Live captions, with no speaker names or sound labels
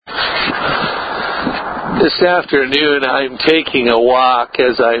This afternoon I'm taking a walk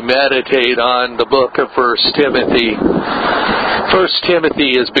as I meditate on the book of 1 Timothy. 1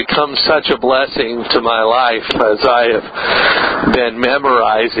 Timothy has become such a blessing to my life as I have been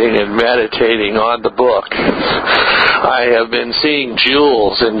memorizing and meditating on the book. I have been seeing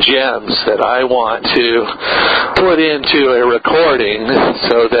jewels and gems that I want to put into a recording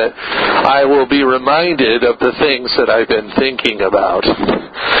so that I will be reminded of the things that I've been thinking about.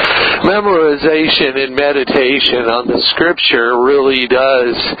 Memorization and meditation on the Scripture really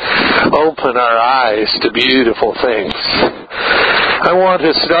does open our eyes to beautiful things. I want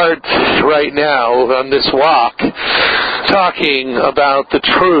to start right now on this walk talking about the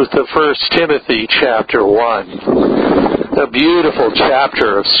truth of 1 Timothy chapter 1. A beautiful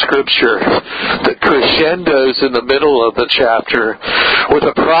chapter of Scripture that crescendos in the middle of the chapter with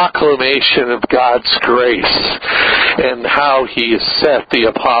a proclamation of God's grace and how He has set the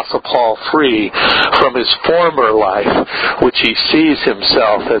Apostle Paul free from his former life, which he sees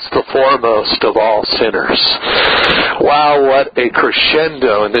himself as the foremost of all sinners. Wow, what a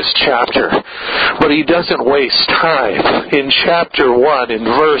crescendo in this chapter. But he doesn't waste time. In chapter 1, in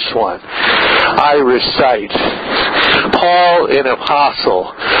verse 1, I recite, Paul, an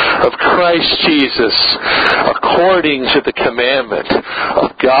apostle of Christ Jesus, according to the commandment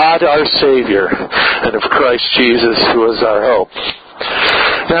of God our Savior, and of Christ Jesus, who is our hope.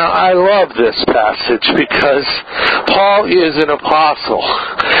 Now, I love this passage because Paul is an apostle.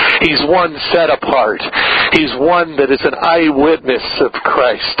 He's one set apart. He's one that is an eyewitness of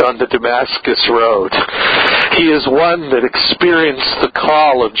Christ on the Damascus Road. He is one that experienced the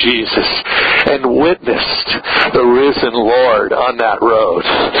call of Jesus and witnessed the risen Lord on that road.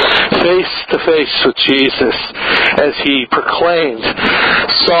 Face to face with Jesus as He proclaimed,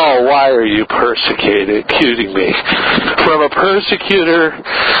 Saul, why are you persecuting me? From a persecutor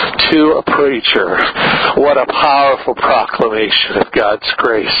to a preacher. What a powerful proclamation of God's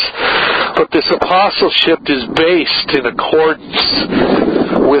grace. But this apostleship is based in accordance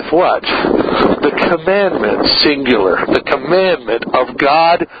with what? The commandment, singular. The commandment of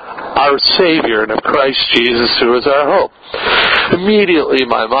God, our Savior, and of Christ Jesus, who is our hope. Immediately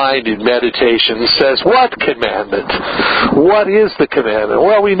my mind in meditation says, what commandment? What is the commandment?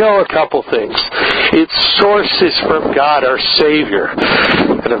 Well, we know a couple things. Its source is from God, our Savior,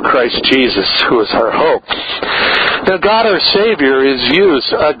 and of Christ Jesus, who is our hope. Now, God our Savior is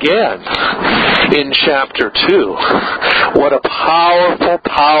used again in chapter 2. What a powerful,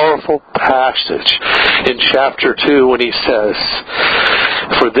 powerful passage in chapter 2 when he says,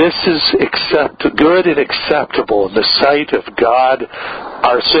 for this is good and acceptable in the sight of God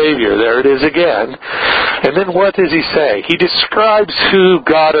our Savior. There it is again. And then what does he say? He describes who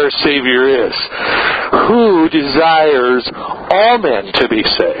God our Savior is, who desires all men to be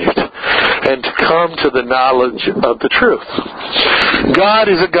saved and to come to the knowledge of the truth. God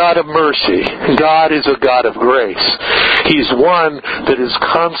is a God of mercy. God is a God of grace. He's one that is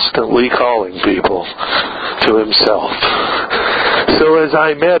constantly calling people to Himself. So as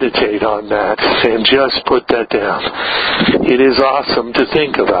I meditate on that and just put that down, it is awesome to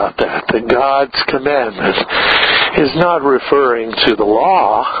think about that God's commandment is not referring to the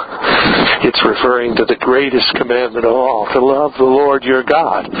law. It's referring to the greatest commandment of all, to love the Lord your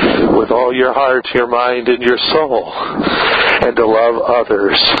God with all your heart, your mind, and your soul, and to love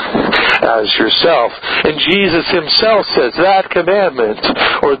others as yourself. And Jesus Himself says that commandment,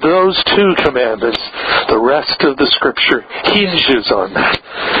 or those two commandments, the rest of the Scripture hinges on that.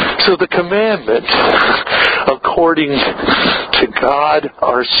 So the commandment, according to God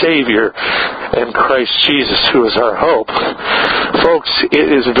our Savior and Christ Jesus, who is our hope, folks, it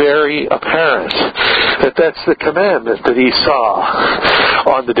is very apparent that that's the commandment that He saw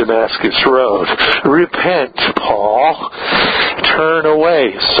on the Damascus Road. Repent, Paul. Turn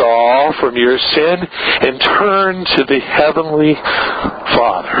away, Saul, from your sin and turn to the Heavenly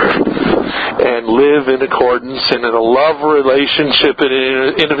Father and live in accordance and in a love relationship and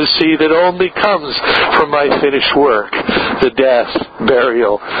an intimacy that only comes from my finished work, the death,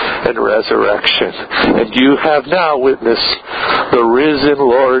 burial, and resurrection. And you have now witnessed the risen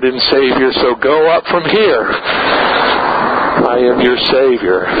Lord and Savior, so go up from here. I am your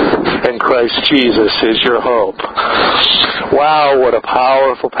Savior, and Christ Jesus is your hope. Wow, what a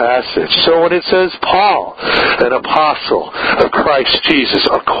powerful passage. So when it says Paul, an apostle of Christ Jesus,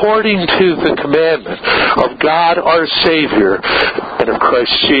 according to the commandment of God our Savior and of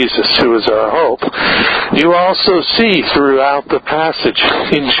Christ Jesus, who is our hope, You also see throughout the passage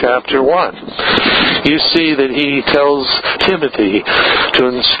in chapter 1, you see that he tells Timothy to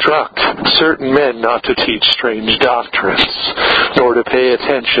instruct certain men not to teach strange doctrines, nor to pay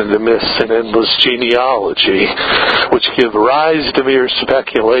attention to myths and endless genealogy, which give rise to mere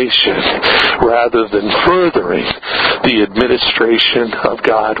speculation, rather than furthering the administration of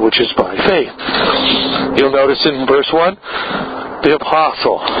God, which is by faith. You'll notice in verse 1, the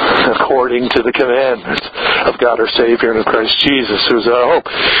apostle, according to the commandments of God our Savior and of Christ Jesus, who is our hope.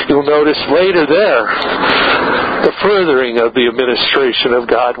 You'll notice later there, the furthering of the administration of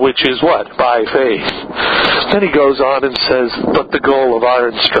God, which is what? By faith. Then he goes on and says, but the goal of our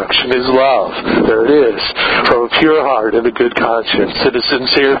instruction is love. There it is. From a pure heart and a good conscience and a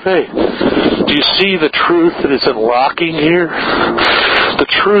sincere faith. Do you see the truth that is unlocking here? The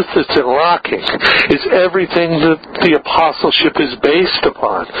truth that's unlocking is everything that the apostleship is based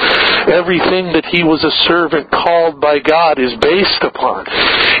upon. Everything that he was a servant called by God is based upon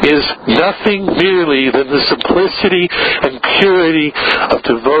is nothing merely than the simplicity and purity of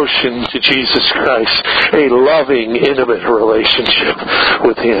devotion to Jesus Christ, a loving, intimate relationship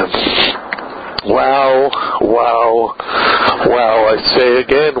with Him. Wow, wow, wow. I say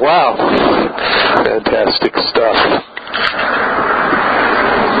again, wow. Fantastic stuff.